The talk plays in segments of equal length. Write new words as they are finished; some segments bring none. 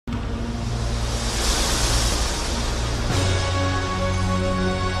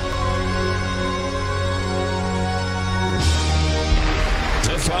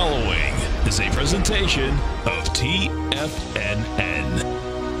is a presentation of TFNN.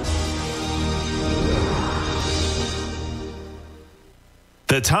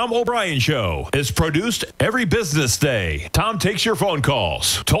 The Tom O'Brien Show is produced every business day. Tom takes your phone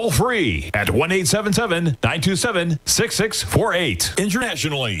calls toll free at 1-877-927-6648.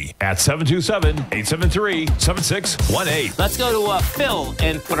 Internationally at 727-873-7618. Let's go to Phil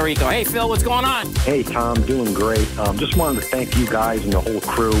in Puerto Rico. Hey, Phil, what's going on? Hey, Tom, doing great. Just wanted to thank you guys and the whole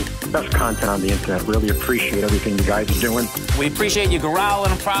crew. Best content on the internet. Really appreciate everything you guys are doing. We appreciate you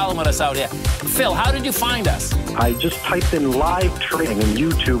growling and prowling with us out here. Phil, how did you find us? I just typed in live trading in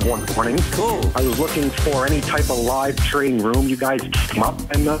YouTube one morning. Cool. I was looking for any type of live trading room. You guys came up,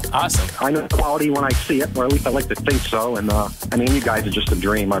 and awesome. I know quality when I see it, or at least I like to think so. And I mean, you guys are just a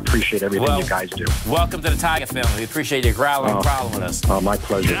dream. I appreciate everything you guys do. Welcome to the Tiger family. We appreciate you growling and prowling with us. My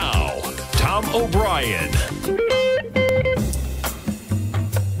pleasure. Now, Tom O'Brien.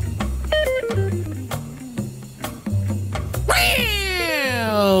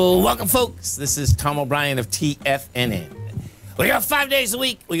 Welcome, folks. This is Tom O'Brien of TFNN. We go 5 days a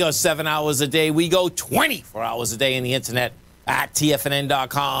week. We go 7 hours a day. We go 24 hours a day on the internet at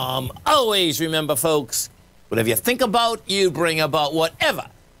TFNN.com. Always remember, folks, whatever you think about, you bring about. Whatever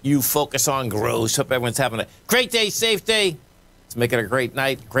you focus on grows. Hope everyone's having a great day, safe day. Let's make it a great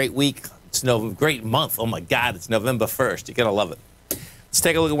night, great week. It's a great month. Oh, my God, it's November 1st. You're going to love it. Let's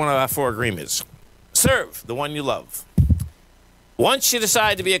take a look at one of our 4 agreements. Serve the one you love. Once you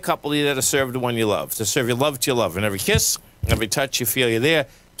decide to be a couple, you got to serve the one you love. To serve your love to your love. And every kiss, every touch, you feel you're there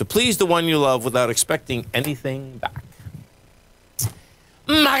to please the one you love without expecting anything back.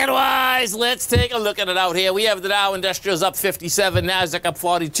 Market-wise, let's take a look at it out here. We have the Dow Industrials up 57, NASDAQ up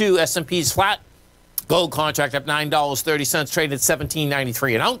 42, S&P's flat. Gold contract up $9.30, traded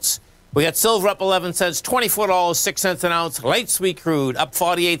 $17.93 an ounce. We got silver up 11 cents, $24.06 an ounce. Light sweet crude up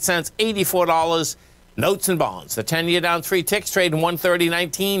 48 cents, $84. Notes and bonds. The 10-year down 3 ticks, trading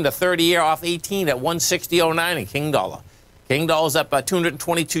 130.19. The 30-year off 18 at 160.09. And King Dollar. King Dollar's up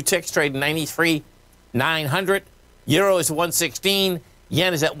 222 ticks, trading 93.900. Euro is 116.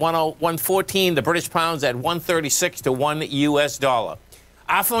 Yen is at 114. The British pound's at 136 to 1 U.S. dollar.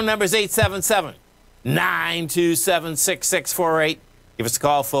 Our phone number is 877-927-6648. Give us a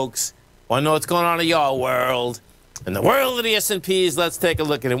call, folks. Want to know what's going on in your world? In the world of the S&Ps, let's take a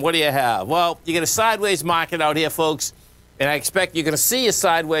look at it. What do you have? Well, you get a sideways market out here, folks, and I expect you're going to see a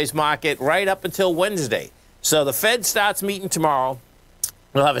sideways market right up until Wednesday. So the Fed starts meeting tomorrow.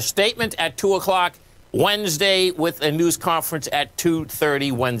 We'll have a statement at 2 o'clock Wednesday with a news conference at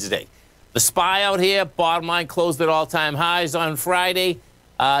 2:30 Wednesday. The SPY out here, bottom line, closed at all-time highs on Friday.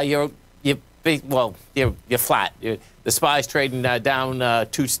 You're flat. The SPY's trading down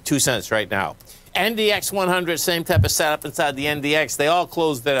 2 cents right now. NDX 100, same type of setup inside the NDX. They all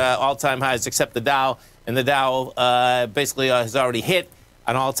closed at all-time highs except the Dow, and the Dow basically has already hit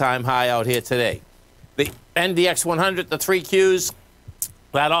an all-time high out here today. The NDX 100, the 3Qs,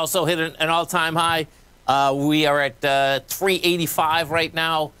 that also hit an all-time high. We are at 385 right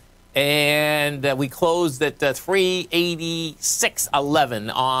now, and we closed at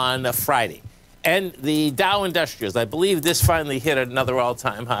 386.11 on Friday. And the Dow Industrials, I believe this finally hit another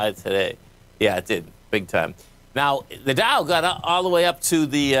all-time high today. Yeah, it did, big time. Now, the Dow got all the way up to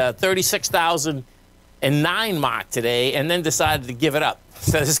the 36,009 mark today and then decided to give it up.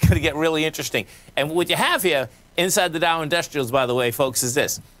 So this is going to get really interesting. And what you have here inside the Dow Industrials, by the way, folks, is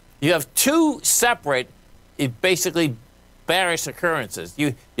this. You have 2 separate, basically, bearish occurrences.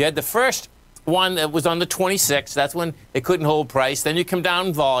 You had the first one that was on the 26th. That's when they couldn't hold price. Then you come down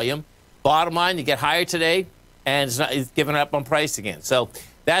in volume. Bottom line, you get higher today, and it's giving up on price again. So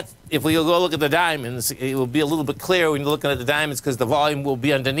that's, if we go look at the diamonds, it will be a little bit clearer when you're looking at the diamonds because the volume will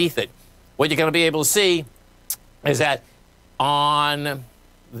be underneath it. What you're going to be able to see is that on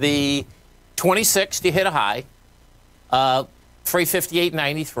the 26th, you hit a high,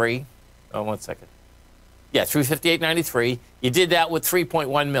 358.93. Oh, 1 second. Yeah, 358.93. You did that with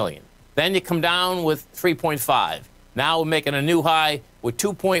 3.1 million. Then you come down with 3.5. Now we're making a new high with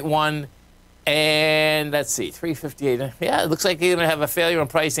 2.1. And let's see, 358. Yeah, it looks like you're going to have a failure on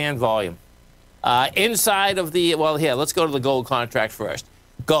price and volume. Inside of the, well, here, let's go to the gold contract first.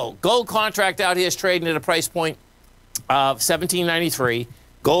 Gold contract out here is trading at a price point of $17.93.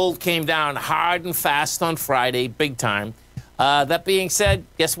 Gold came down hard and fast on Friday, big time. That being said,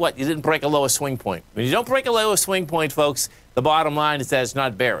 guess what? You didn't break a lower swing point. When you don't break a lower swing point, folks, the bottom line is that it's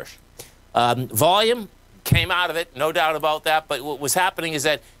not bearish. Volume came out of it, no doubt about that. But what was happening is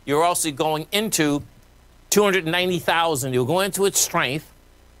that you're also going into 290,000. You're going into its strength,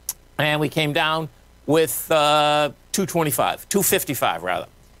 and we came down with 255 rather.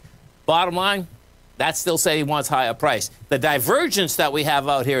 Bottom line, that still say he wants higher price. The divergence that we have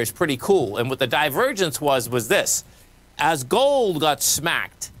out here is pretty cool. And what the divergence was this. As gold got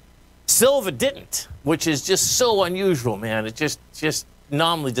smacked, silver didn't, which is just so unusual, man. It just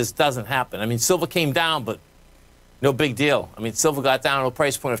normally just doesn't happen. I mean, silver came down, but no big deal. I mean, silver got down to a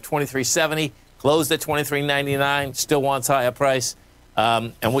price point of $23.70, closed at $23.99, still wants higher price.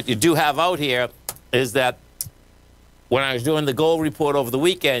 And what you do have out here is that when I was doing the gold report over the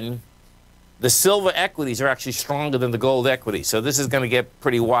weekend, the silver equities are actually stronger than the gold equities. So this is going to get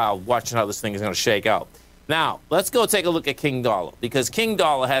pretty wild watching how this thing is going to shake out. Now, let's go take a look at King Dollar, because King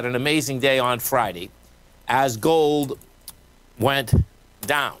Dollar had an amazing day on Friday as gold went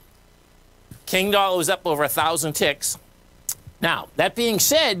down. King Dollar was up over 1,000 ticks. Now, that being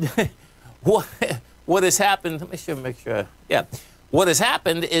said, what has happened, let me make sure, yeah. What has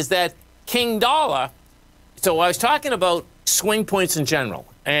happened is that King Dollar, so I was talking about swing points in general,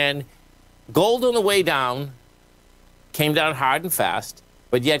 and gold on the way down came down hard and fast,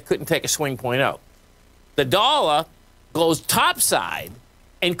 but yet couldn't take a swing point out. The dollar goes topside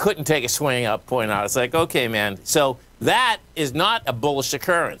and couldn't take a swing up point out. It's like, okay, man. So that is not a bullish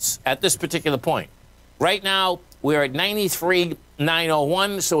occurrence at this particular point. Right now, we're at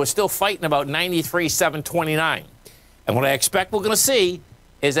 93,901, so we're still fighting about 93,729. And what I expect we're going to see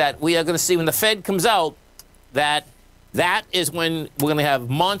is that we are going to see when the Fed comes out that is when we're going to have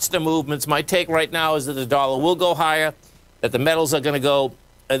monster movements. My take right now is that the dollar will go higher, that the metals are going to go,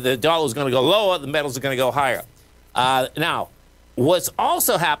 the dollar is going to go lower, the metals are going to go higher. Now, what's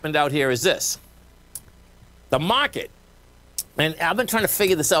also happened out here is this. The market, and I've been trying to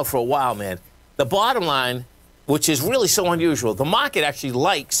figure this out for a while, man. The bottom line, which is really so unusual, the market actually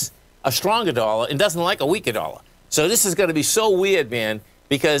likes a stronger dollar and doesn't like a weaker dollar. So this is going to be so weird, man,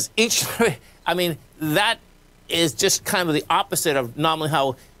 because I mean, that is just kind of the opposite of normally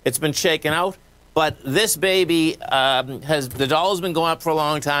how it's been shaken out. But this baby the dollar's been going up for a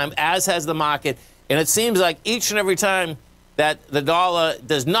long time, as has the market. And it seems like each and every time that the dollar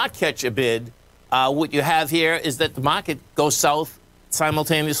does not catch a bid, what you have here is that the market goes south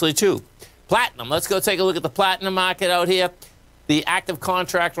simultaneously too. Platinum, let's go take a look at the platinum market out here. The active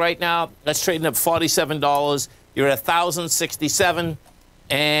contract right now, that's trading at $47. You're at 1,067,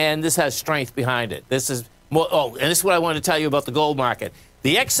 and this has strength behind it. This is more, and this is what I wanted to tell you about the gold market.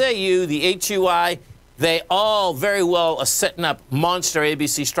 The XAU, the HUI, they all very well are setting up monster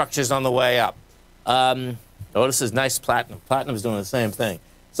ABC structures on the way up. This is nice platinum. Platinum is doing the same thing.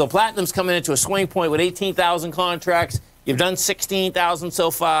 So platinum's coming into a swing point with 18,000 contracts. You've done 16,000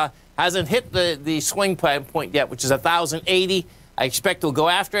 so far. Hasn't hit the swing point yet, which is 1,080. I expect we'll go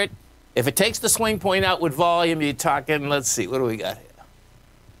after it. If it takes the swing point out with volume, you're talking, let's see, what do we got here?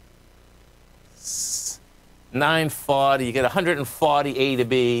 940, you get 140 A to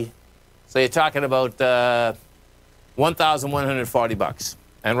B. So you're talking about 1,140 bucks.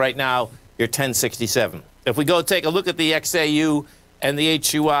 And right now, you're 1067. If we go take a look at the XAU and the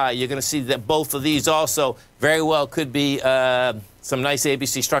HUI, you're going to see that both of these also very well could be some nice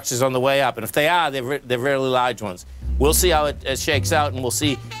ABC structures on the way up. And if they are, they're really large ones. We'll see how it shakes out, and we'll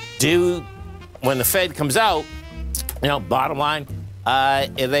see, when the Fed comes out, you know, bottom line, are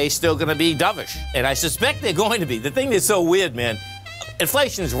they still going to be dovish? And I suspect they're going to be. The thing that's so weird, man,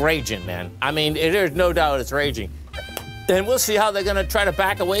 inflation's raging, man. I mean, there's no doubt it's raging. And we'll see how they're going to try to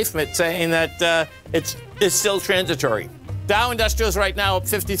back away from it, saying that it's still transitory. Dow Industrials right now up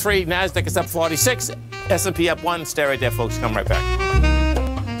 53, NASDAQ is up 46, S&P up 1. Stay right there, folks. Come right back.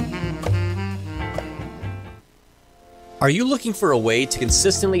 Are you looking for a way to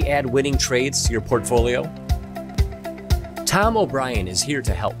consistently add winning trades to your portfolio? Tom O'Brien is here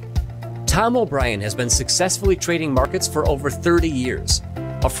to help. Tom O'Brien has been successfully trading markets for over 30 years.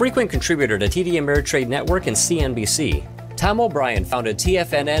 A frequent contributor to TD Ameritrade Network and CNBC, Tom O'Brien founded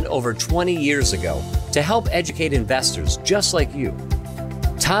TFNN over 20 years ago to help educate investors just like you.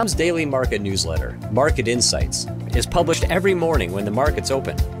 Tom's daily market newsletter, Market Insights, is published every morning when the markets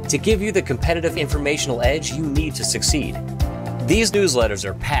open to give you the competitive informational edge you need to succeed. These newsletters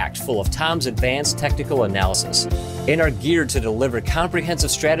are packed full of Tom's advanced technical analysis and are geared to deliver comprehensive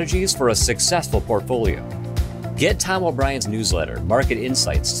strategies for a successful portfolio. Get Tom O'Brien's newsletter, Market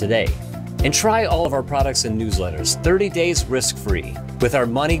Insights, today, and try all of our products and newsletters 30 days risk-free with our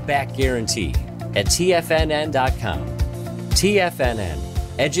money-back guarantee at TFNN.com. TFNN,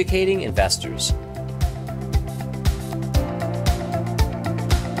 educating investors.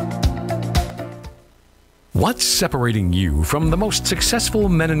 What's separating you from the most successful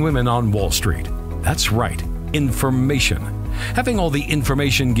men and women on Wall Street? That's right, information. Having all the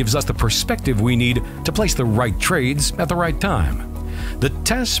information gives us the perspective we need to place the right trades at the right time. The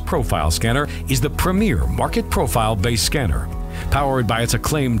TAS Profile Scanner is the premier market profile-based scanner. Powered by its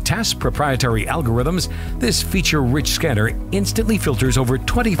acclaimed TAS proprietary algorithms, this feature-rich scanner instantly filters over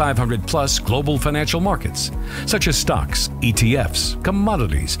 2,500 plus global financial markets, such as stocks, ETFs,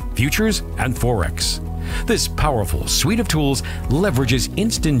 commodities, futures, and Forex. This powerful suite of tools leverages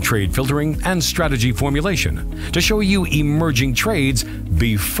instant trade filtering and strategy formulation to show you emerging trades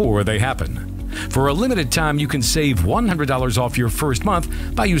before they happen. For a limited time, you can save $100 off your first month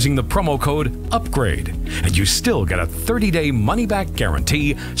by using the promo code UPGRADE, and you still get a 30-day money-back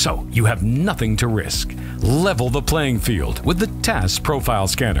guarantee, so you have nothing to risk. Level the playing field with the TAS Profile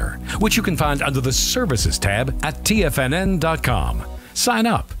Scanner, which you can find under the Services tab at TFNN.com. Sign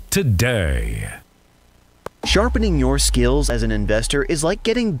up today. Sharpening your skills as an investor is like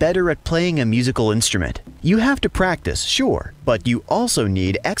getting better at playing a musical instrument. You have to practice, sure, but you also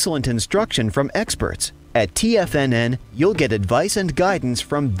need excellent instruction from experts. At TFNN, you'll get advice and guidance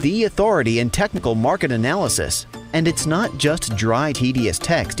from the authority in technical market analysis. And it's not just dry, tedious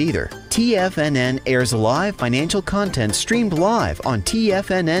text either. TFNN airs live financial content streamed live on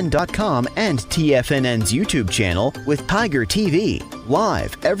TFNN.com and TFNN's YouTube channel with Tiger TV,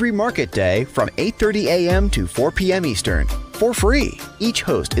 live every market day from 8:30 a.m. to 4 p.m. Eastern. For free. Each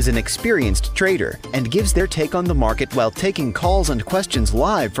host is an experienced trader and gives their take on the market while taking calls and questions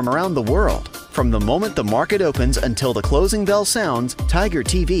live from around the world. From the moment the market opens until the closing bell sounds, Tiger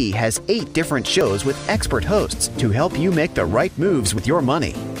TV has 8 different shows with expert hosts to help you make the right moves with your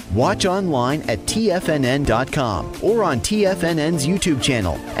money. Watch online at TFNN.com or on TFNN's YouTube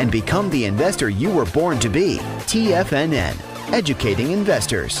channel and become the investor you were born to be. TFNN, educating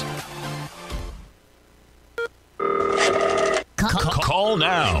investors. Call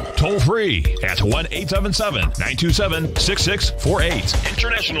now, toll free at 1-877-927-6648.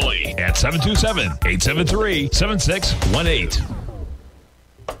 Internationally at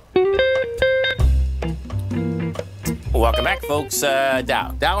 727-873-7618. Welcome back, folks.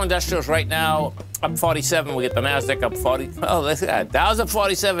 Dow Industrials right now up 47. We get the Nasdaq up 40. Oh, look at that. Dow's up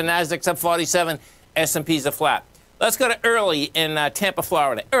 47. Nasdaq's up 47. S&P's are flat. Let's go to Early in Tampa,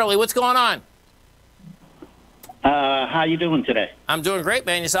 Florida. Early, what's going on? How you doing today? I'm doing great,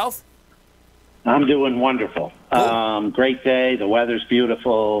 man. Yourself? I'm doing wonderful. Cool. Great day. The weather's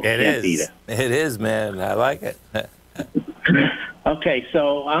beautiful. It is. It is, man. I like it. Okay,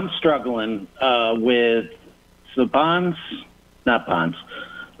 so I'm struggling with the bonds, not bonds.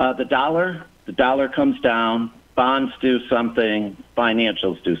 The dollar comes down. Bonds do something.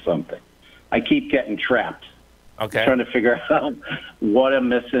 Financials do something. I keep getting trapped. Okay. Trying to figure out what I'm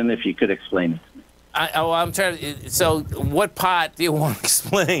missing. If you could explain it. I'm trying to. So, what part do you want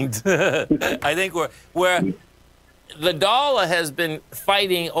explained? I think we're the dollar has been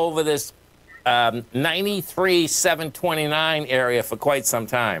fighting over this 93.729 area for quite some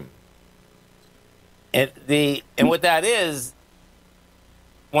time, and what that is,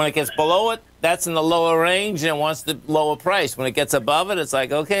 when it gets below it, that's in the lower range and it wants the lower price. When it gets above it, it's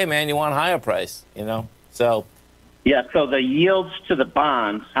like, okay, man, you want a higher price, you know? So. Yeah, so the yields to the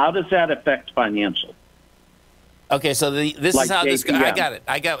bonds, how does that affect financial? Okay, so this is how this goes. I got it.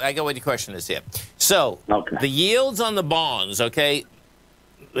 I got what your question is here. So the yields on the bonds, okay?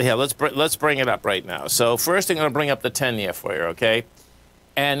 Yeah, let's bring it up right now. So first I'm going to bring up the 10-year for you, okay?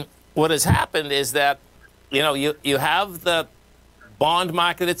 And what has happened is that, you know, you have the bond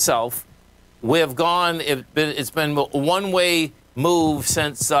market itself. We've gone, it's been a one-way move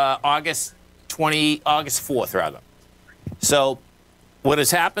since August 4th, rather. So what has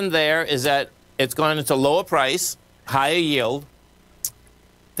happened there is that it's gone into lower price, higher yield.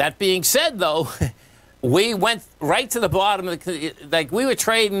 That being said, though, we went right to the bottom. Like we were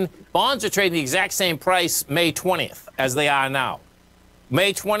trading, bonds are trading the exact same price May 20th as they are now.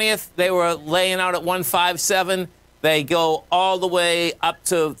 May 20th, they were laying out at 157. They go all the way up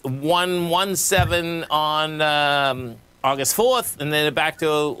to 117 on August 4th, and then back to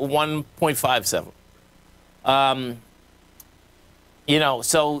 1.57. You know,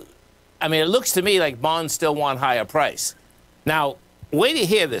 so, I mean, it looks to me like bonds still want higher price. Now, wait to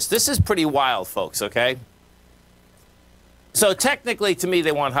hear this. This is pretty wild, folks, okay? So technically, to me,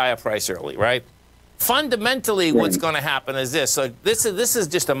 they want higher price early, right? Fundamentally, what's going to happen is this. So this is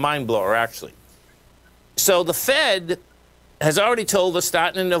just a mind blower, actually. So the Fed has already told us,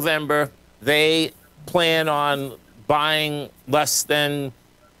 starting in November, they plan on buying less than,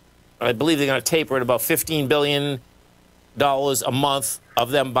 I believe they're going to taper at about $15 billion a month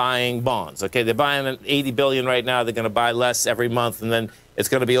of them buying bonds. Okay, they're buying $80 billion right now. They're going to buy less every month, and then it's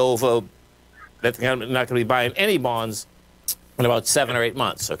going to be over. They're not going to be buying any bonds in about 7 or 8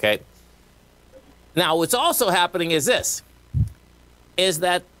 months. Okay. Now, what's also happening is this. is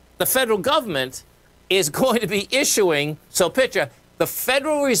that the federal government is going to be issuing, so picture, the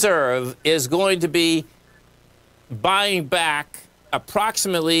Federal Reserve is going to be buying back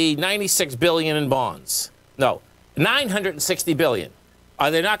approximately $96 billion in bonds. No, $960 billion.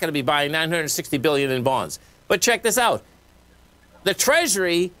 They're not going to be buying $960 billion in bonds. But check this out. The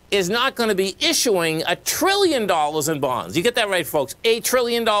Treasury is not going to be issuing $1 trillion in bonds. You get that right, folks? $1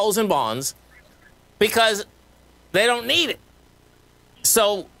 trillion in bonds because they don't need it.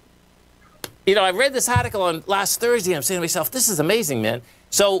 So, you know, I read this article on last Thursday. I'm saying to myself, this is amazing, man.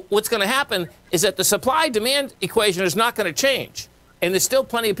 So what's going to happen is that the supply-demand equation is not going to change. And there's still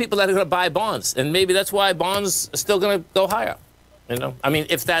plenty of people that are going to buy bonds. And maybe that's why bonds are still going to go higher. You know, I mean,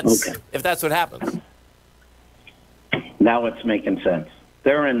 if that's what happens. Now it's making sense.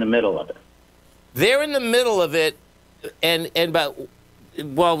 They're in the middle of it. They're in the middle of it, but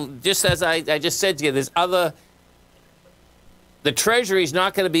well, just as I just said to you, there's other. The Treasury's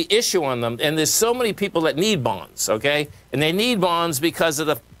not going to be issuing them, and there's so many people that need bonds, okay? And they need bonds because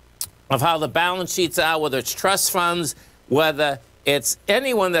of how the balance sheets are, whether it's trust funds, whether it's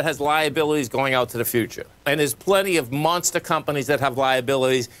anyone that has liabilities going out to the future. And there's plenty of monster companies that have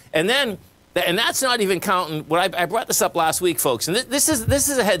liabilities. And then, and that's not even counting, I brought this up last week, folks, and this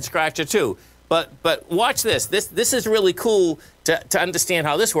is a head scratcher too. But watch this. This is really cool to understand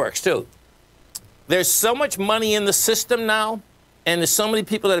how this works too. There's so much money in the system now, and there's so many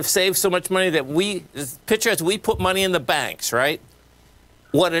people that have saved so much money that picture as we put money in the banks, right?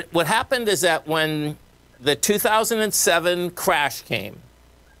 What happened is that when the 2007 crash came,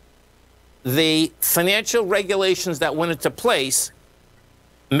 the financial regulations that went into place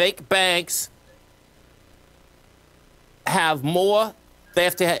make banks have more, they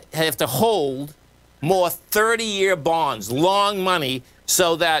have to hold more 30-year bonds, long money,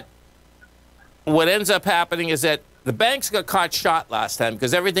 so that what ends up happening is that the banks got caught short last time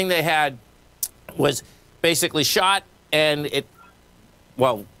because everything they had was basically shot, and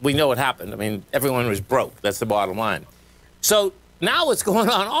well, we know what happened. I mean, everyone was broke. That's the bottom line. So now what's going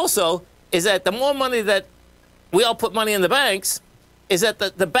on also is that the more money that we all put money in the banks is that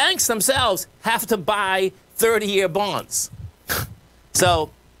the banks themselves have to buy 30-year bonds.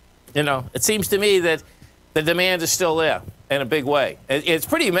 So, you know, it seems to me that the demand is still there in a big way. It's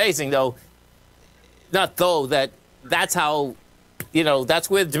pretty amazing, though, that's how, you know, that's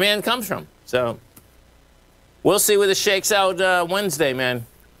where the demand comes from. So we'll see where this shakes out Wednesday, man.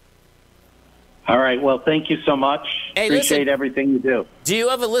 All right. Well, thank you so much. Hey, appreciate listen, everything you do. Do you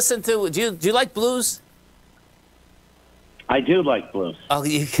ever listen to, do you like blues? I do like blues. Oh,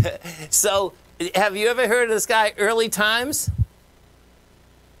 so have you ever heard of this guy, Early Times?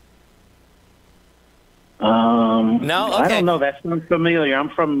 No? Okay. I don't know. That sounds familiar. I'm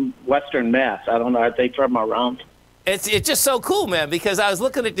from Western Mass. I don't know. Are they from around? It's just so cool, man, because I was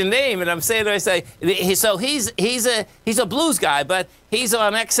looking at your name and I'm saying to myself, so he's a blues guy, but he's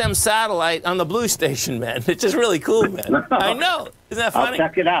on XM satellite on the blues station, man. It's just really cool, man. I know. Isn't that funny? I'll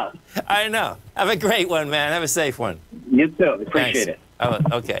check it out. I know. Have a great one, man. Have a safe one. You too. Appreciate it. Oh,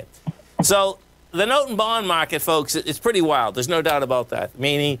 okay. So the note and bond market, folks, it's pretty wild. There's no doubt about that,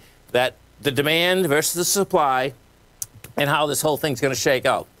 meaning that the demand versus the supply and how this whole thing's going to shake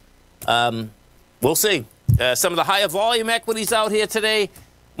out. We'll see. Some of the higher volume equities out here today.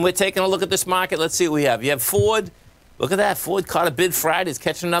 We're taking a look at this market. Let's see what we have. You have Ford. Look at that. Ford caught a bid Friday. It's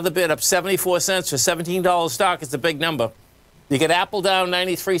catching another bid up 74 cents for $17 stock. It's a big number. You get Apple down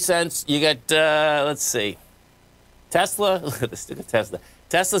 93 cents. You get, let's see, Tesla. Look at this. Look at Tesla.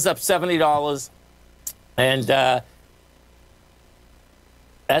 Tesla's up $70. And that's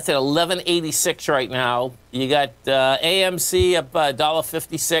at $11.86 right now. You got AMC up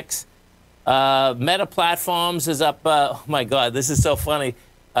 $1.56. Meta Platforms is up, oh my God, this is so funny.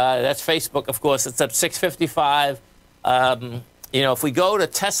 That's Facebook, of course. It's up $6.55. You know, if we go to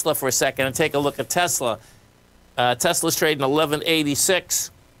Tesla for a second and take a look at Tesla, Tesla's trading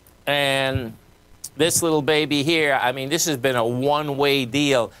 $11.86. And this little baby here, I mean, this has been a one-way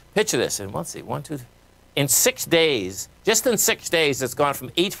deal. Picture this, and let's see, 1, 2, 3. In 6 days, just in 6 days, it's gone from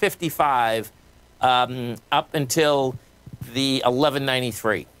 $8.55 up until the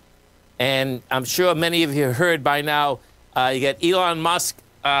 $11.93. And I'm sure many of you have heard by now, you got Elon Musk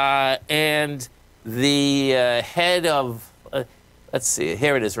and the head of, let's see,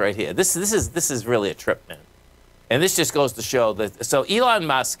 here it is right here. This is really a trip, man. And this just goes to show that, so Elon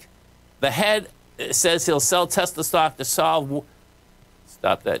Musk, the head, says he'll sell Tesla stock to solve,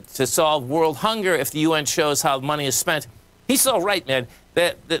 to solve world hunger if the UN shows how money is spent. He's so right, man.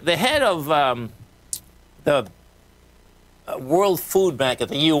 The head of the World Food Bank at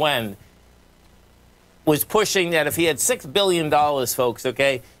the UN was pushing that if he had $6 billion, folks,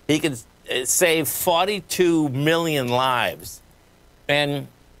 okay, he could save 42 million lives. And,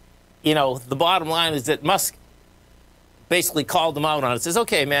 you know, the bottom line is that Musk basically called him out on it. Says,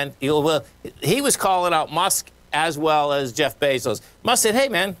 okay, man, he was calling out Musk as well as Jeff Bezos. Musk said, hey,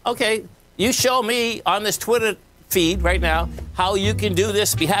 man, okay, you show me on this Twitter feed right now how you can do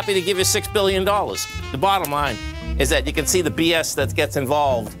this. Be happy to give you $6 billion. The bottom line is that you can see the BS that gets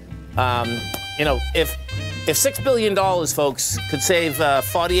involved. You know, if $6 billion, folks, could save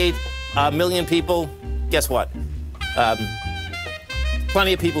 48 million people, guess what?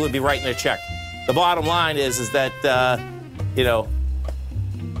 Plenty of people would be writing their check. The bottom line is that, you know,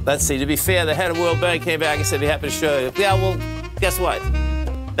 let's see, to be fair, the head of World Bank came back and said, be happy to show you. Yeah, well, guess what?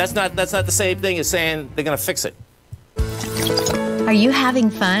 That's not the same thing as saying they're going to fix it. Are you having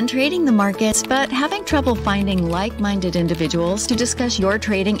fun trading the markets but having trouble finding like-minded individuals to discuss your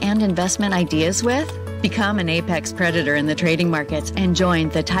trading and investment ideas with? Become an apex predator in the trading markets and join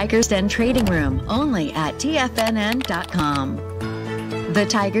the Tiger's Den Trading Room only at TFNN.com. The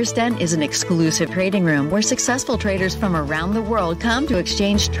Tiger's Den is an exclusive trading room where successful traders from around the world come to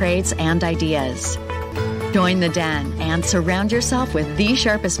exchange trades and ideas. Join the den and surround yourself with the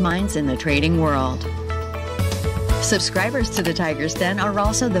sharpest minds in the trading world. Subscribers to the Tiger's Den are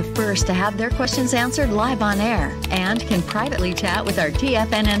also the first to have their questions answered live on air and can privately chat with our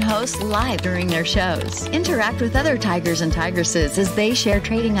TFNN hosts live during their shows. Interact with other Tigers and Tigresses as they share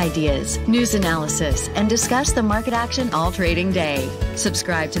trading ideas, news analysis, and discuss the market action all trading day.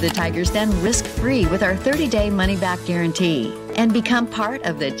 Subscribe to the Tiger's Den risk-free with our 30-day money-back guarantee and become part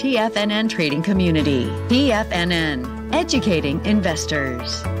of the TFNN trading community. TFNN, educating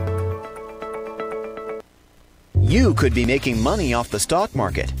investors. You could be making money off the stock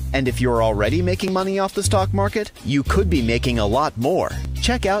market. And if you're already making money off the stock market, you could be making a lot more.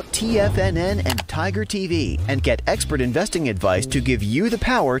 Check out TFNN and Tiger TV and get expert investing advice to give you the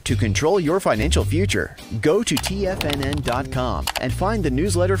power to control your financial future. Go to TFNN.com and find the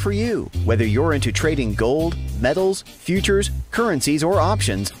newsletter for you. Whether you're into trading gold, metals, futures, currencies, or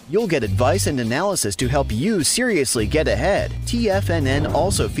options, you'll get advice and analysis to help you seriously get ahead. TFNN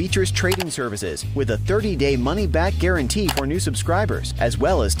also features trading services with a 30-day money-back guarantee for new subscribers, as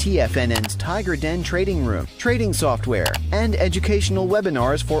well as TFNN's Tiger Den Trading Room, trading software, and educational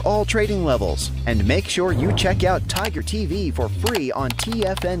webinars for all trading levels. And make sure you check out Tiger TV for free on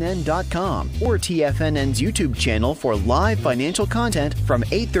TFNN.com or TFNN's YouTube channel for live financial content from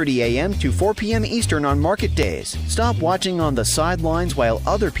 8:30 a.m. to 4 p.m. Eastern on market days. Stop watching on the sidelines while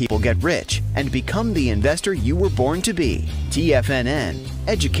other people get rich and become the investor you were born to be. TFNN,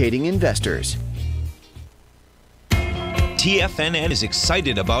 educating investors. TFNN is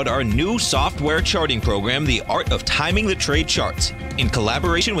excited about our new software charting program, The Art of Timing the Trade Charts. In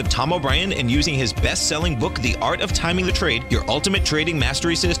collaboration with Tom O'Brien and using his best-selling book, The Art of Timing the Trade, Your Ultimate Trading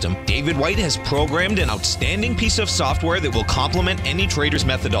Mastery System, David White has programmed an outstanding piece of software that will complement any trader's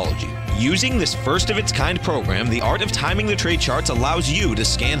methodology. Using this first-of-its-kind program, The Art of Timing the Trade Charts allows you to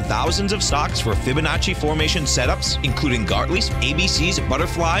scan thousands of stocks for Fibonacci formation setups, including Gartleys, ABCs,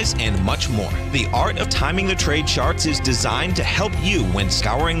 butterflies, and much more. The Art of Timing the Trade Charts is designed to help you when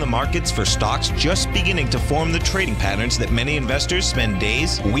scouring the markets for stocks just beginning to form the trading patterns that many investors spend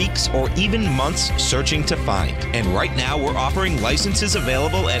days, weeks, or even months searching to find. And right now, we're offering licenses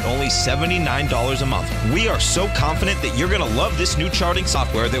available at only $79 a month. We are so confident that you're going to love this new charting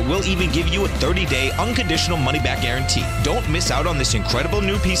software that will even give you a 30-day unconditional money-back guarantee. Don't miss out on this incredible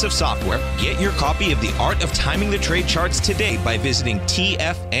new piece of software. Get your copy of The Art of Timing the Trade Charts today by visiting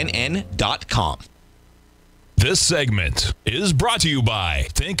TFNN.com. This segment is brought to you by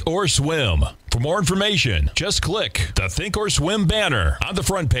Thinkorswim. For more information, just click the Thinkorswim banner on the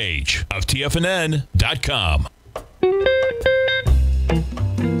front page of TFNN.com.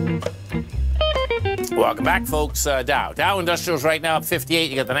 Welcome back, folks. Dow Industrials right now up 58.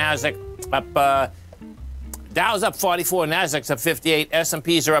 You got the Nasdaq up. Dow's up 44. Nasdaq's up 58.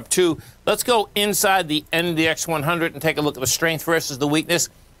 S&Ps are up 2. Let's go inside the NDX 100 and take a look at the strength versus the weakness.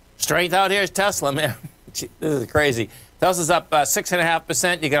 Strength out here is Tesla, man. This is crazy. Tesla's up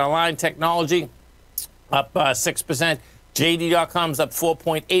 6.5%. You got Align Technology up 6%. JD.com's up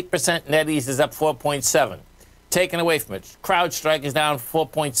 4.8%. NetEase is up 4.7%. Taken away from it, CrowdStrike is down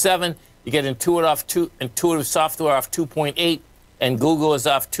 4.7%. You get Intuitive Software off 2.8%, and Google is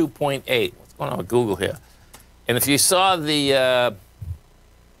off 2.8%. What's going on with Google here? And if you saw the,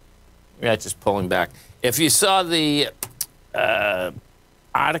 just pulling back. If you saw the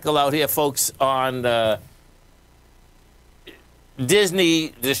article out here, folks, on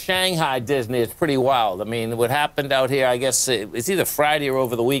Disney, the Shanghai Disney, it's pretty wild. I mean, what happened out here, I guess it's either Friday or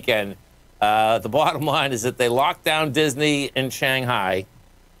over the weekend. The bottom line is that they locked down Disney in Shanghai,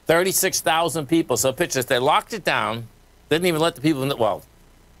 36,000 people. So picture this, they locked it down, didn't even let the people, well,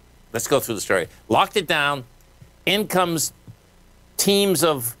 let's go through the story. Locked it down, in comes teams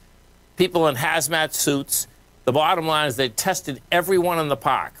of people in hazmat suits. The bottom line is they tested everyone in the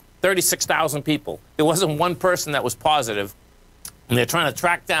park, 36,000 people. There wasn't one person that was positive. And they're trying to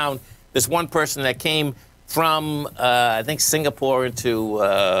track down this one person that came from, I think, Singapore into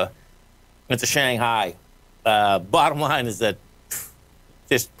Shanghai. Bottom line is that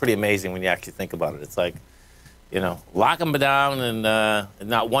just pretty amazing when you actually think about it. It's like, you know, lock them down and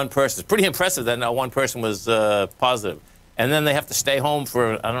not one person. It's pretty impressive that not one person was positive. And then they have to stay home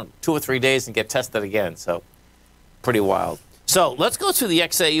for, I don't know, 2 or 3 days and get tested again. So pretty wild. So let's go through the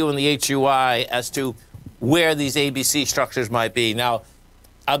XAU and the HUI as to where these ABC structures might be. Now,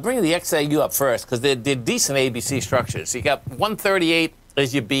 I'll bring the XAU up first because they're decent ABC structures. So you got 138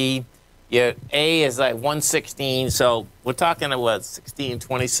 as your B. Your A is like 116. So we're talking about 16,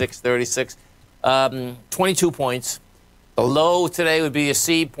 26, 36, 22 points. The low today would be a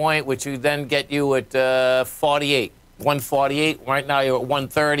C point, which would then get you at 48. 148. Right now you're at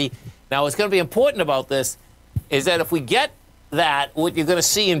 130. Now, what's going to be important about this is that if we get that, what you're going to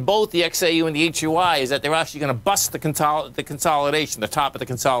see in both the XAU and the HUI is that they're actually going to bust the consolidation, the top of the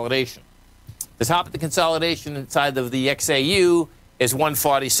consolidation. The top of the consolidation inside of the XAU is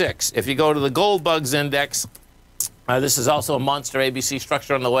 146. If you go to the Gold Bugs Index, this is also a monster ABC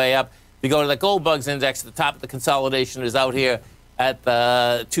structure on the way up. If you go to the Gold Bugs Index, the top of the consolidation is out here at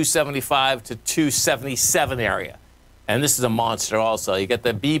the 275 to 277 area. And this is a monster also. You get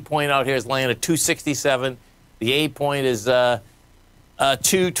the B point out here is laying at 267. The A point is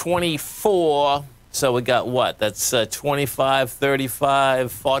 224. So we got what? That's 25,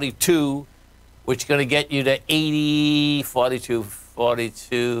 35, 42, which is going to get you to 80, 42,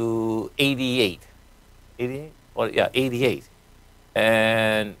 42, 88. 88? Yeah, 88.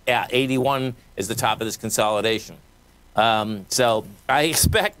 And yeah, 81 is the top of this consolidation. So I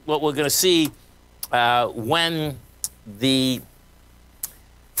expect what we're going to see when the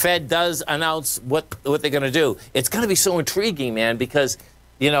Fed does announce what they're going to do. It's going to be so intriguing, man, because,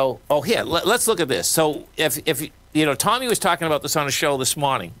 you know, oh, here, let's look at this. So if you know, Tommy was talking about this on a show this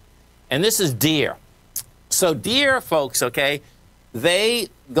morning, and this is Deere. So Deere, folks, okay, they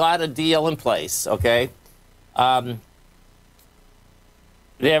got a deal in place, okay?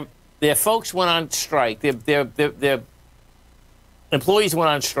 Their folks went on strike. Their employees went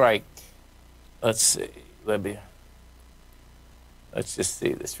on strike. Let's see. Let's just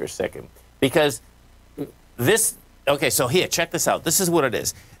see this for a second. Because this, okay, so here, check this out. This is what it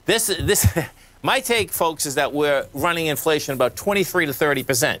is. This my take, folks, is that we're running inflation about 23 to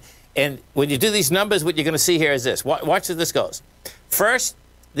 30%. And when you do these numbers, what you're going to see here is this. Watch how this goes. First,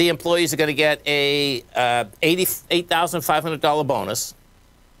 the employees are going to get a $88,500 bonus.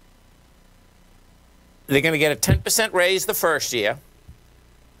 They're going to get a 10% raise the first year.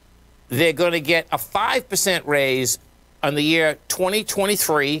 They're going to get a 5% raise on the year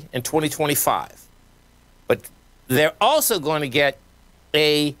 2023 and 2025. But they're also going to get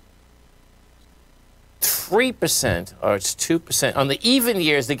a 3%, or it's 2%. On the even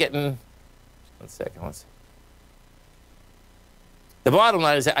years, they're getting, one second. The bottom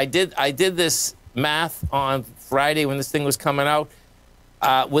line is that I did this math on Friday when this thing was coming out.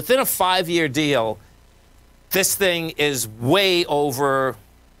 Within a 5-year deal, this thing is way over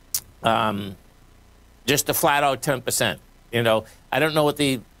just a flat-out 10%. You know, I don't know what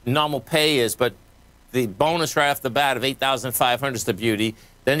the normal pay is, but the bonus right off the bat of $8,500 is the beauty.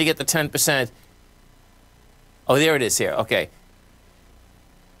 Then you get the 10%. Oh, there it is here. Okay.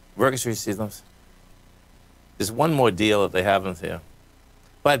 Workers receive those. There's one more deal that they haven't here.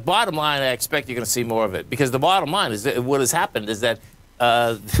 But bottom line, I expect you're going to see more of it. Because the bottom line is that what has happened is that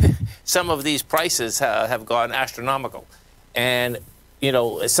some of these prices have gone astronomical. And, you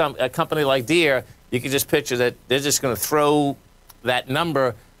know, a company like Deere, you can just picture that they're just going to throw that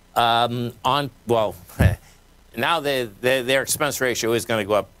number on, well, now their expense ratio is going to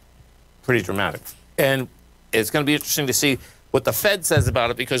go up pretty dramatic. And it's going to be interesting to see what the Fed says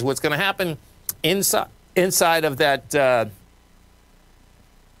about it, because what's going to happen inside of that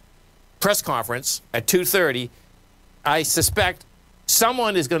press conference at 2:30, I suspect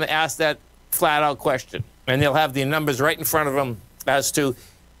someone is going to ask that flat-out question, and they'll have the numbers right in front of them as to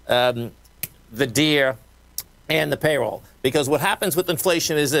the Deere and the payroll. Because what happens with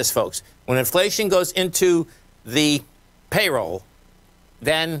inflation is this, folks. When inflation goes into the payroll,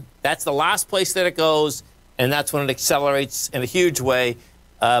 then that's the last place that it goes, and that's when it accelerates in a huge way.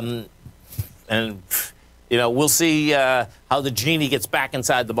 And, you know, we'll see how the genie gets back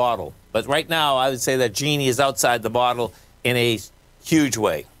inside the bottle. But right now, I would say that genie is outside the bottle in a huge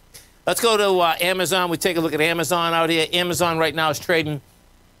way. Let's go to Amazon. We take a look at Amazon out here. Amazon right now is trading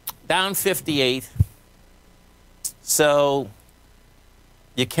down 58. So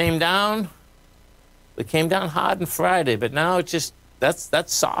you came down. We came down hard on Friday, but now it's just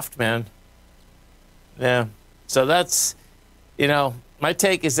that's soft, man. Yeah. So that's, you know, my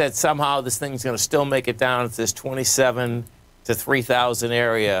take is that somehow this thing's going to still make it down to this 27 to 3,000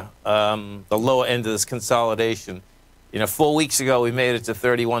 area, the lower end of this consolidation. You know, 4 weeks ago we made it to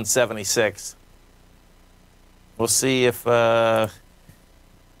 31.76. We'll see if we can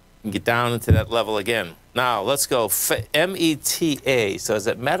get down into that level again. Now let's go META. So is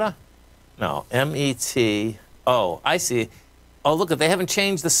it Meta? No, MET. Oh, I see. Oh, look, they haven't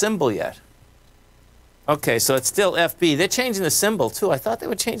changed the symbol yet. Okay, so it's still FB. They're changing the symbol, too. I thought they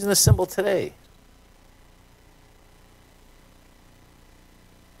were changing the symbol today.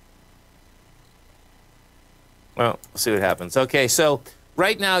 Well, we'll see what happens. Okay, so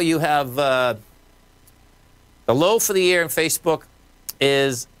right now you have the low for the year in Facebook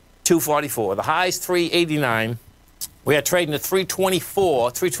is 244. The high is 389. We are trading at 324,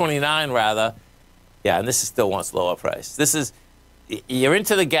 329 rather. Yeah, and this is still wants lower price. This is, you're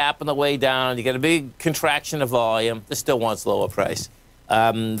into the gap on the way down. You get a big contraction of volume. This still wants lower price.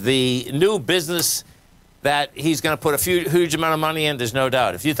 The new business that he's going to put a huge amount of money in, there's no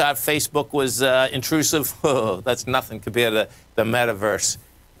doubt. If you thought Facebook was intrusive, oh, that's nothing compared to the metaverse.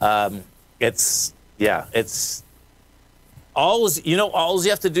 It's always, you know, all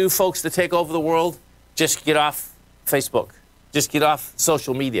you have to do, folks, to take over the world, just get off Facebook. Just get off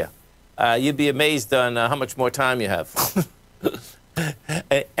social media. You'd be amazed on how much more time you have.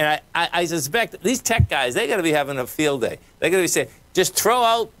 And I suspect these tech guys, they're going to be having a field day. They're going to be saying, just throw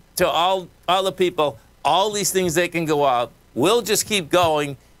out to all the people all these things they can go out. We'll just keep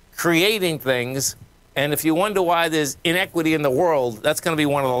going, creating things. And if you wonder why there's inequity in the world, that's going to be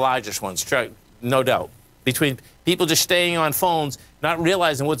one of the largest ones, no doubt. Between people just staying on phones, not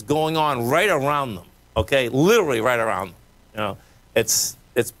realizing what's going on right around them. Okay, literally right around them. You know, it's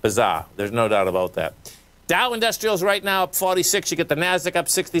bizarre. There's no doubt about that. Dow Industrials right now up 46. You get the Nasdaq up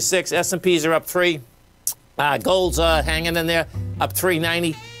 66. S&Ps are up 3. Gold's hanging in there, up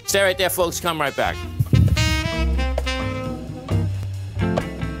 390. Stay right there, folks. Come right back.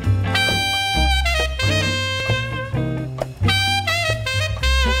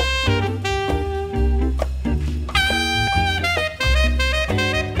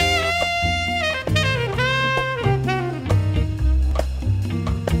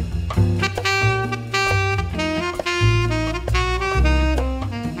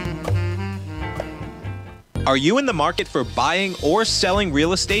 Are you in the market for buying or selling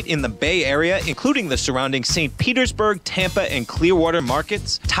real estate in the Bay Area, including the surrounding St. Petersburg, Tampa, and Clearwater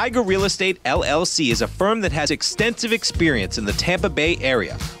markets? Tiger Real Estate LLC is a firm that has extensive experience in the Tampa Bay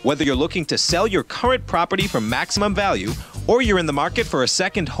area. Whether you're looking to sell your current property for maximum value, or you're in the market for a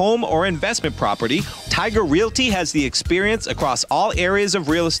second home or investment property, Tiger Realty has the experience across all areas of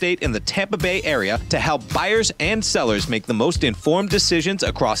real estate in the Tampa Bay area to help buyers and sellers make the most informed decisions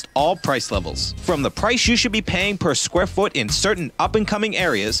across all price levels. From the price you should be paying per square foot in certain up-and-coming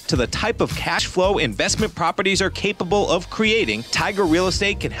areas to the type of cash flow investment properties are capable of creating, Tiger Real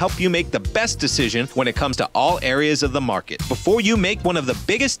Estate can help you make the best decision when it comes to all areas of the market. Before you make one of the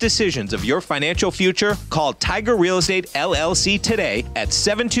biggest decisions of your financial future, call Tiger Real Estate LLC today at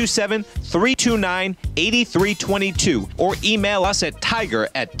 727-329-8322 or email us at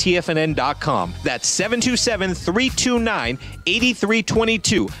tiger@tfnn.com. That's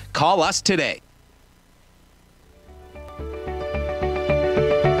 727-329-8322. Call us today.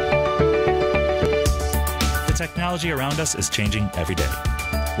 The technology around us is changing every day.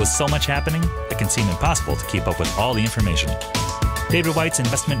 With so much happening, it can seem impossible to keep up with all the information. David White's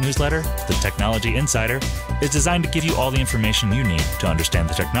investment newsletter, The Technology Insider, is designed to give you all the information you need to understand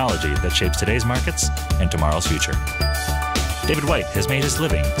the technology that shapes today's markets and tomorrow's future. David White has made his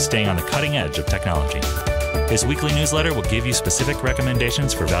living staying on the cutting edge of technology. His weekly newsletter will give you specific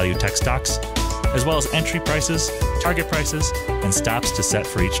recommendations for value tech stocks, as well as entry prices, target prices, and stops to set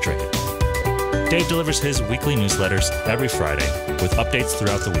for each trade. Dave delivers his weekly newsletters every Friday with updates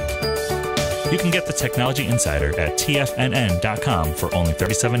throughout the week. You can get the Technology Insider at TFNN.com for only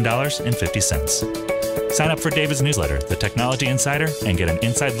 $37.50. Sign up for David's newsletter, The Technology Insider, and get an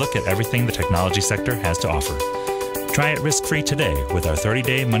inside look at everything the technology sector has to offer. Try it risk-free today with our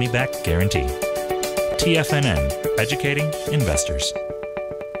 30-day money-back guarantee. TFNN, educating investors.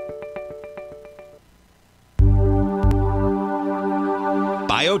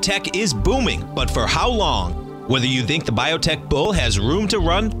 Biotech is booming, but for how long? Whether you think the biotech bull has room to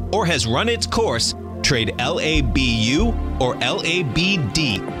run or has run its course, trade LABU or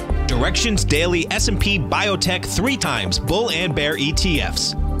LABD. Direction's daily S&P Biotech 3 times bull and bear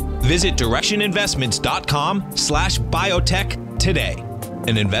ETFs. Visit directioninvestments.com/biotech today.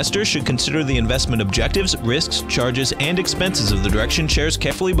 An investor should consider the investment objectives, risks, charges, and expenses of the Direction shares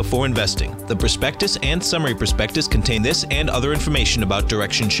carefully before investing. The prospectus and summary prospectus contain this and other information about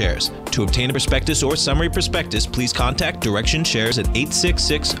Direction shares. To obtain a prospectus or summary prospectus, please contact Direction shares at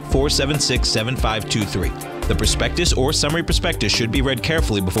 866-476-7523. The prospectus or summary prospectus should be read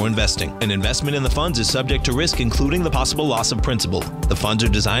carefully before investing. An investment in the funds is subject to risk, including the possible loss of principal. The funds are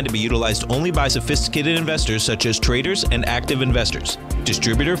designed to be utilized only by sophisticated investors such as traders and active investors.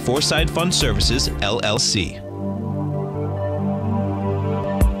 Distributor Foreside Fund Services, LLC.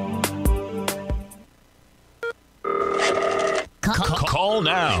 Call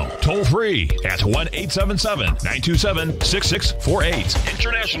now, toll free at 1-877-927-6648.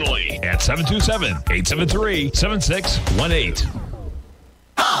 Internationally at 727-873-7618.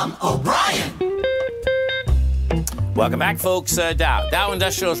 Tom O'Brien. Welcome back, folks. Dow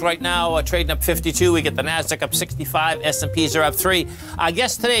Industrials right now trading up 52. We get the Nasdaq up 65. S&Ps are up 3. Our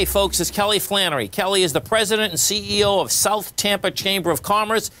guest today, folks, is Kelly Flannery. Kelly is the president and CEO of South Tampa Chamber of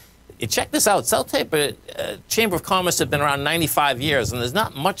Commerce. Check this out. South Tampa Chamber of Commerce has been around 95 years, and there's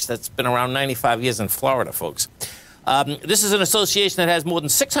not much that's been around 95 years in Florida, folks. This is an association that has more than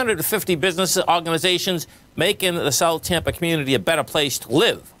 650 business organizations, making the South Tampa community a better place to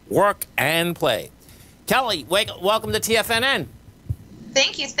live, work, and play. Kelly, welcome to TFNN.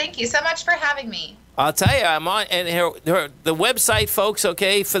 Thank you so much for having me. I'll tell you, I'm on, and the website, folks,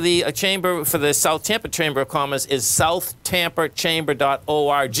 okay, for the the South Tampa Chamber of Commerce is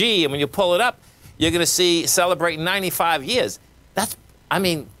southtampachamber.org, and when you pull it up, you're going to see celebrating 95 years.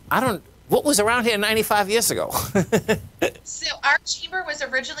 What was around here 95 years ago? So our chamber was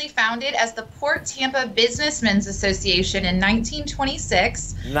originally founded as the Port Tampa Businessmen's Association in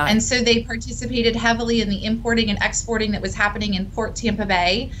 1926. Nice. And so they participated heavily in the importing and exporting that was happening in Port Tampa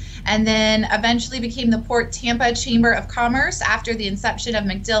Bay, and then eventually became the Port Tampa Chamber of Commerce after the inception of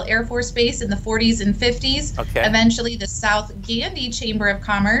MacDill Air Force Base in the 40s and 50s. Okay. Eventually the South Gandy Chamber of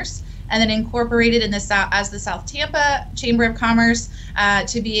Commerce, and then incorporated in the as the South Tampa Chamber of Commerce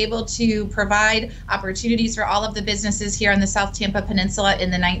to be able to provide opportunities for all of the businesses here on the South Tampa Peninsula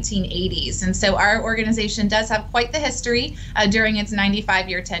in the 1980s. And so our organization does have quite the history during its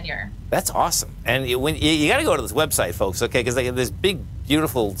 95-year tenure. That's awesome. And you got to go to this website, folks, okay, because they have this big,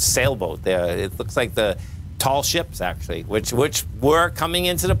 beautiful sailboat there. It looks like the tall ships, actually, which were coming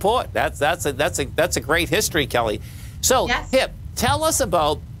into the port. That's a great history, Kelly. So, yes. Hip, tell us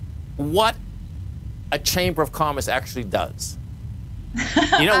about what a Chamber of Commerce actually does.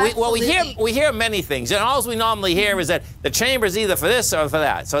 You know, we hear many things, and all we normally hear is that the chamber is either for this or for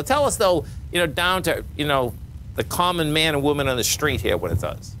that. So tell us, though, down to the common man and woman on the street here, what it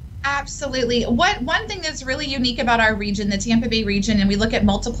does. Absolutely. One thing that's really unique about our region, the Tampa Bay region, and we look at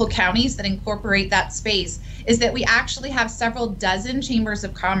multiple counties that incorporate that space, is that we actually have several dozen chambers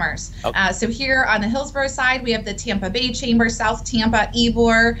of commerce. Okay. So here on the Hillsborough side, we have the Tampa Bay Chamber, South Tampa,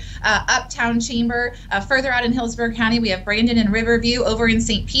 Ybor, Uptown Chamber. Further out in Hillsborough County, we have Brandon and Riverview. Over in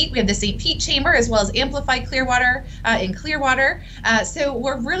St. Pete, we have the St. Pete Chamber, as well as Amplify Clearwater in Clearwater. So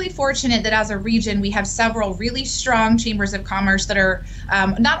we're really fortunate that as a region, we have several really strong chambers of commerce that are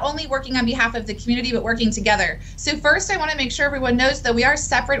not only working on behalf of the community, but working together. So first, I want to make sure everyone knows that we are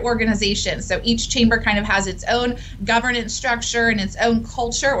separate organizations. So each chamber kind of has its own governance structure and its own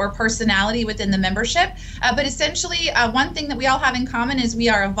culture or personality within the membership. But essentially, one thing that we all have in common is we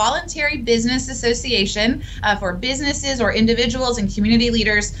are a voluntary business association for businesses or individuals and community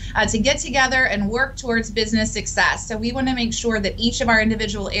leaders to get together and work towards business success. So we want to make sure that each of our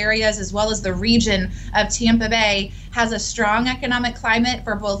individual areas, as well as the region of Tampa Bay, has a strong economic climate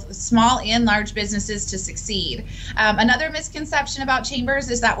for both small and large businesses to succeed. Another misconception about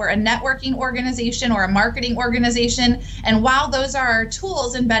chambers is that we're a networking organization or a marketing organization. And while those are our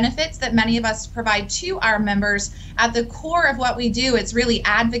tools and benefits that many of us provide to our members, at the core of what we do, it's really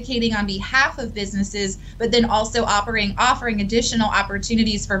advocating on behalf of businesses, but then also offering additional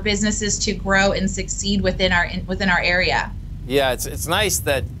opportunities for businesses to grow and succeed within our area. Yeah, it's nice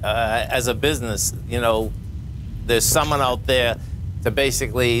that as a business, there's someone out there to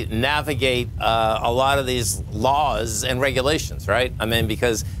basically navigate a lot of these laws and regulations, right? I mean,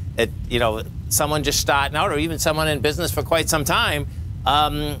 because someone just starting out, or even someone in business for quite some time,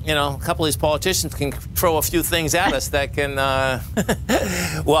 a couple of these politicians can throw a few things at us that can,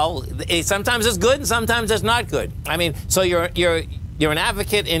 well, sometimes it's good and sometimes it's not good. I mean, so your you're an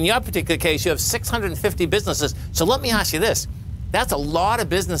advocate. In your particular case, you have 650 businesses. So let me ask you this. That's a lot of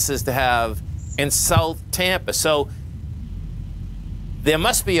businesses to have in South Tampa. So there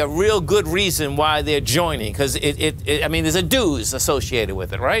must be a real good reason why they're joining, because I mean, there's a dues associated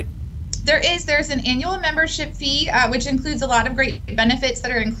with it, right? There's an annual membership fee, which includes a lot of great benefits that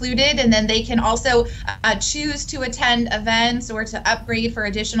are included, and then they can also choose to attend events or to upgrade for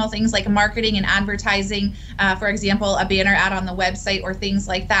additional things like marketing and advertising, for example, a banner ad on the website or things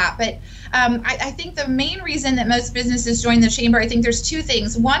like that. But I think the main reason that most businesses join the chamber, I think there's two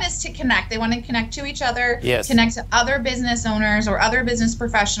things. One is to connect. They want to connect to each other, yes, connect to other business owners or other business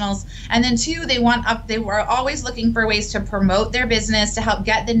professionals, and then two, they were always looking for ways to promote their business, to help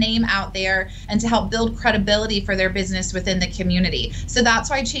get the name out there, and to help build credibility for their business within the community. So that's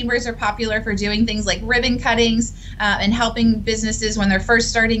why chambers are popular for doing things like ribbon cuttings and helping businesses when they're first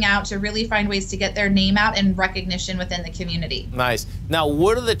starting out to really find ways to get their name out and recognition within the community. Nice. Now,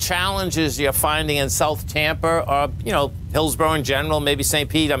 what are the challenges you're finding in South Tampa, or Hillsborough in general, maybe St.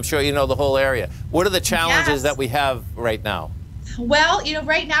 Pete? I'm sure you know the whole area. What are the challenges that we have right now? Well,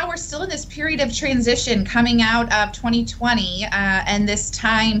 right now we're still in this period of transition coming out of 2020 and this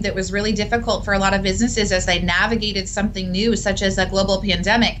time that was really difficult for a lot of businesses as they navigated something new, such as a global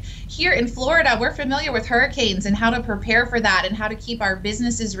pandemic. Here in Florida, we're familiar with hurricanes and how to prepare for that and how to keep our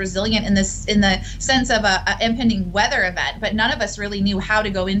businesses resilient in the sense of a impending weather event. But none of us really knew how to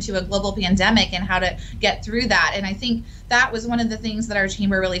go into a global pandemic and how to get through that. And I think that was one of the things that our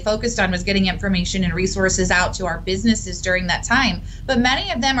chamber really focused on, was getting information and resources out to our businesses during that time. But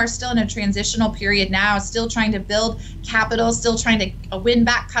many of them are still in a transitional period now, still trying to build capital, still trying to win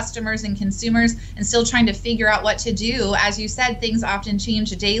back customers and consumers, and still trying to figure out what to do. As you said, things often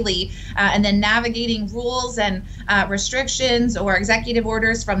change daily, and then navigating rules and restrictions or executive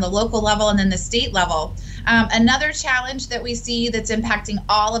orders from the local level and then the state level. Another challenge that we see that's impacting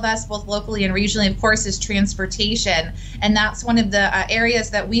all of us, both locally and regionally, of course, is transportation. And that's one of the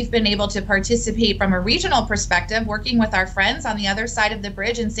areas that we've been able to participate from a regional perspective, working with our friends on the other side of the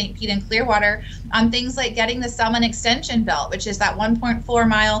bridge in St. Pete and Clearwater on things like getting the Selman Extension built, which is that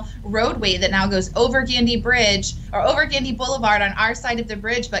 1.4-mile roadway that now goes over Gandy Bridge or over Gandy Boulevard on our side of the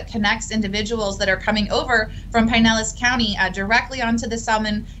bridge, but connects individuals that are coming over from Pinellas County directly onto the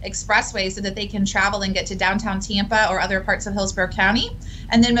Selman Expressway so that they can travel and get to downtown Tampa or other parts of Hillsborough County.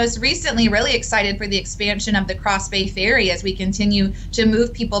 And then most recently, really excited for the expansion of the Cross Bay Ferry as we continue to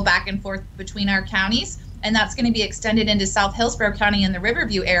move people back and forth between our counties. And that's going to be extended into South Hillsborough County and the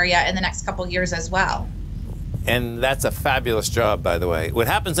Riverview area in the next couple years as well. And that's a fabulous job, by the way. What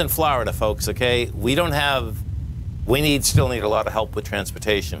happens in Florida, folks, okay, we still need a lot of help with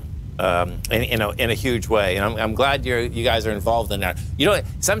transportation. In a huge way, and I'm glad you guys are involved in that.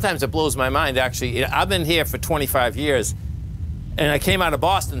 Sometimes it blows my mind, actually. I've been here for 25 years, and I came out of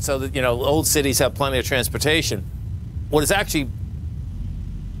Boston, so that old cities have plenty of transportation.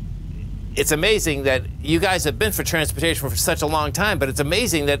 It's amazing that you guys have been for transportation for such a long time, but it's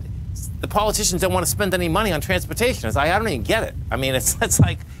amazing that the politicians don't want to spend any money on transportation. It's like, I don't even get it. I mean, it's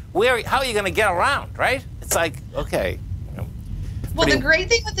like, how are you going to get around, right? It's like, okay. Well, the great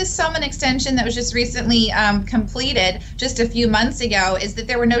thing with this Selman extension that was just recently completed just a few months ago is that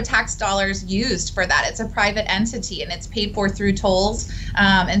there were no tax dollars used for that. It's a private entity, and it's paid for through tolls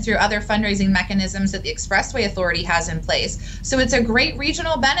and through other fundraising mechanisms that the Expressway Authority has in place. So it's a great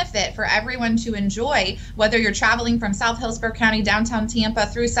regional benefit for everyone to enjoy, whether you're traveling from South Hillsborough County, downtown Tampa,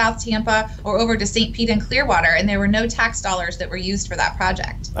 through South Tampa, or over to St. Pete and Clearwater. And there were no tax dollars that were used for that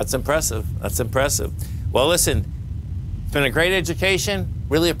project. That's impressive. That's impressive. Well, listen. It's been a great education.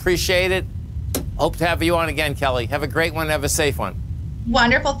 Really appreciate it. Hope to have you on again, Kelly. Have a great one. Have a safe one.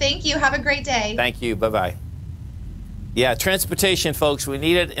 Wonderful. Thank you. Have a great day. Thank you. Bye-bye. Yeah, transportation, folks, we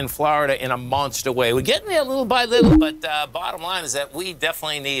need it in Florida in a monster way. We're getting there little by little, but bottom line is that we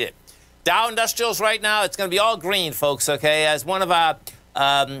definitely need it. Dow Industrials right now, it's going to be all green, folks, okay? As one of our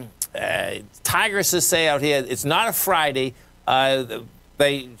tigresses say out here, it's not a Friday.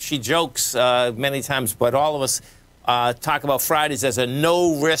 She jokes many times, but all of us talk about Fridays as a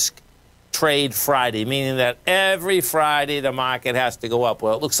no-risk trade Friday, meaning that every Friday the market has to go up.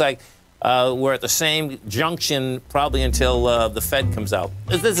 Well, it looks like we're at the same junction probably until the Fed comes out.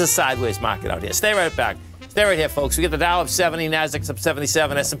 This is a sideways market out here. Stay right back. Stay right here, folks. We get the Dow up 70, Nasdaq's up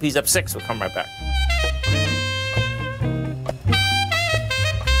 77, S&P's up 6. We'll come right back.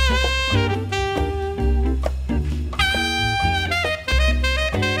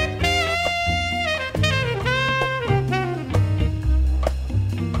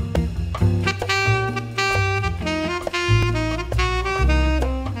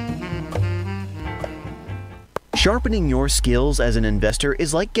 Sharpening your skills as an investor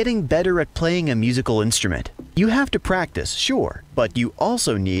is like getting better at playing a musical instrument. You have to practice, sure, but you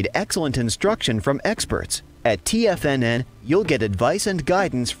also need excellent instruction from experts. At TFNN, you'll get advice and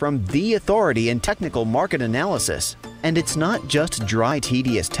guidance from the authority in technical market analysis. And it's not just dry,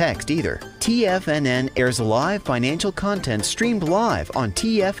 tedious text either. TFNN airs live financial content streamed live on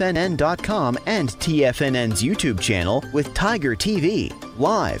TFNN.com and TFNN's YouTube channel with Tiger TV,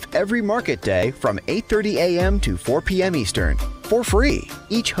 live every market day from 8:30 a.m. to 4 p.m. Eastern. For free.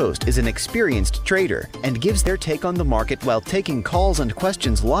 Each host is an experienced trader and gives their take on the market while taking calls and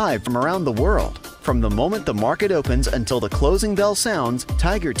questions live from around the world. From the moment the market opens until the closing bell sounds,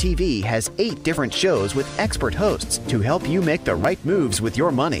 Tiger TV has 8 different shows with expert hosts to help you make the right moves with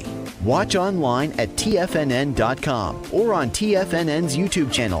your money. Watch online at TFNN.com or on TFNN's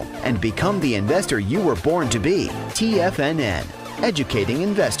YouTube channel and become the investor you were born to be. TFNN, educating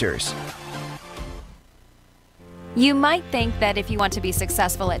investors. You might think that if you want to be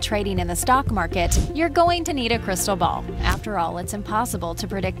successful at trading in the stock market, you're going to need a crystal ball. After all, it's impossible to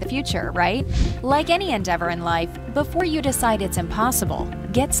predict the future, right? Like any endeavor in life, before you decide it's impossible,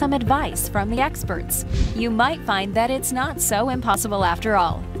 get some advice from the experts. You might find that it's not so impossible after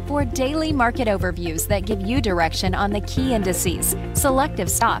all. For daily market overviews that give you direction on the key indices,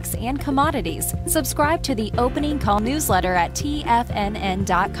 selective stocks, and commodities, subscribe to the Opening Call newsletter at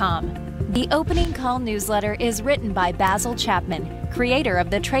TFNN.com. The Opening Call newsletter is written by Basil Chapman, creator of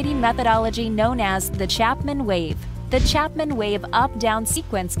the trading methodology known as the Chapman Wave. The Chapman Wave up-down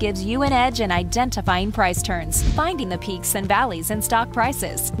sequence gives you an edge in identifying price turns, finding the peaks and valleys in stock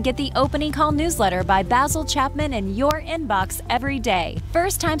prices. Get the Opening Call newsletter by Basil Chapman in your inbox every day.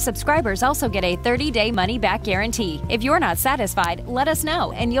 First-time subscribers also get a 30-day money-back guarantee. If you're not satisfied, let us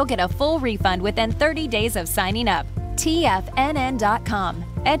know, and you'll get a full refund within 30 days of signing up. TFNN.com,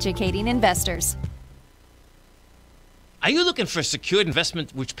 educating investors. Are you looking for a secured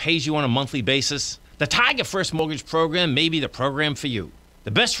investment which pays you on a monthly basis? The Tiger First Mortgage Program may be the program for you.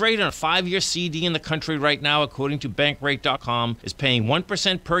 The best rate on a 5-year CD in the country right now, according to Bankrate.com, is paying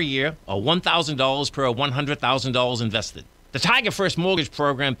 1% per year or $1,000 per $100,000 invested. The Tiger First Mortgage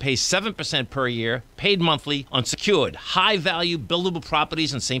Program pays 7% per year, paid monthly, on secured, high-value, buildable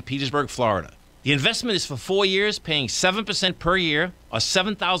properties in St. Petersburg, Florida. The investment is for 4 years, paying 7% per year or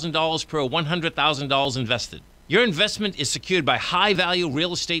 $7,000 per $100,000 invested. Your investment is secured by high-value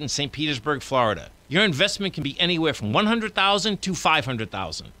real estate in St. Petersburg, Florida. Your investment can be anywhere from $100,000 to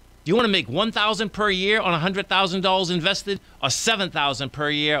 $500,000. Do you want to make $1,000 per year on $100,000 invested or $7,000 per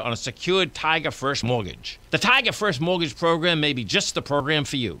year on a secured Tiger First mortgage? The Tiger First Mortgage Program may be just the program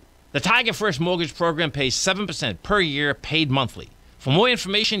for you. The Tiger First Mortgage Program pays 7% per year, paid monthly. For more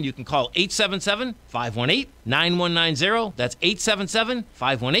information, you can call 877-518-9190. That's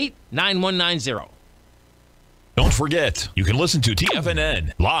 877-518-9190. Don't forget, you can listen to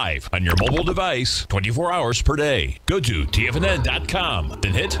TFNN live on your mobile device 24 hours per day. Go to TFNN.com,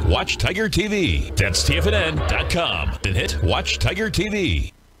 then hit Watch Tiger TV. That's TFNN.com, then hit Watch Tiger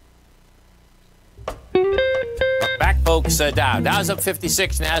TV. Back, folks, Dow. Dow's up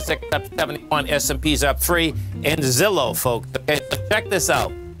 56, NASDAQ up 71, S&P's up 3, and Zillow, folks. Okay, so check this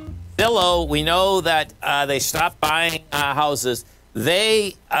out. Zillow, we know that they stopped buying houses.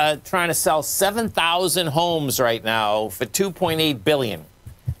 They are trying to sell 7,000 homes right now for $2.8 billion.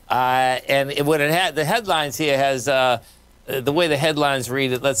 And what it had, the headlines here has, the way the headlines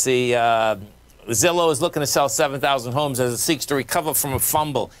read it, let's see, Zillow is looking to sell 7,000 homes as it seeks to recover from a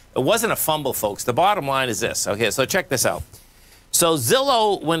fumble. It wasn't a fumble, folks. The bottom line is this. Okay, so check this out. So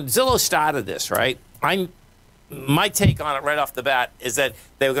Zillow, when Zillow started this, right, my take on it right off the bat is that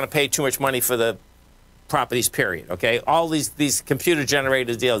they were going to pay too much money for the properties, period, okay? All these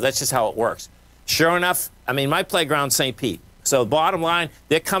computer-generated deals, that's just how it works. Sure enough, I mean, my playground's St. Pete. So bottom line,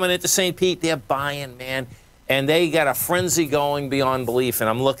 they're coming into St. Pete, they're buying, man, and they got a frenzy going beyond belief. And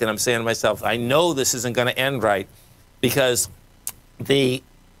I'm saying to myself, I know this isn't going to end right because the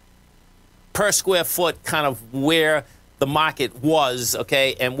per square foot kind of where the market was,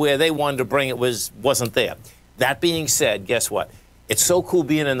 okay, and where they wanted to bring it wasn't there. That being said, guess what? It's so cool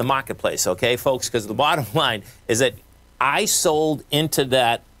being in the marketplace, okay, folks, because the bottom line is that I sold into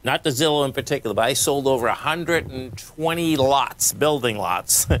that, not the Zillow in particular, but I sold over 120 lots, building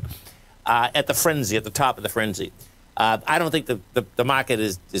lots, at the frenzy, at the top of the frenzy. I don't think the market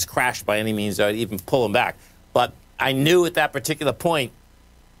is crashed by any means, or even pulling back. But I knew at that particular point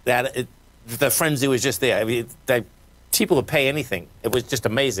that the frenzy was just there. I mean, people would pay anything. It was just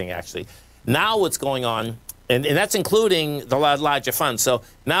amazing, actually. Now what's going on, and that's including the larger funds. So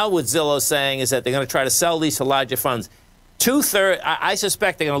now what Zillow's saying is that they're going to try to sell these to larger funds. I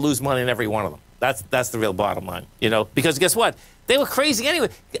suspect they're going to lose money in every one of them. That's the real bottom line, you know, because guess what? They were crazy anyway.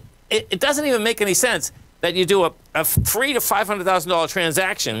 It doesn't even make any sense that you do a $300,000 to $500,000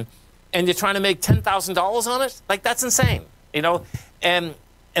 transaction and you're trying to make $10,000 on it. Like, that's insane, you know. And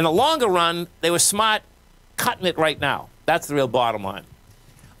in the longer run, they were smart cutting it right now. That's the real bottom line.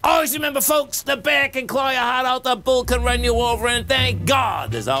 Always remember, folks, the bear can claw your heart out, the bull can run you over, and thank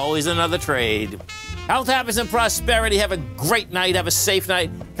God there's always another trade. Health, happiness, and prosperity. Have a great night. Have a safe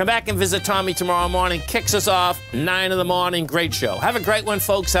night. Come back and visit Tommy tomorrow morning. Kicks us off 9 in the morning. Great show. Have a great one,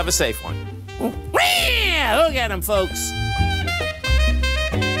 folks. Have a safe one. Look at him, folks.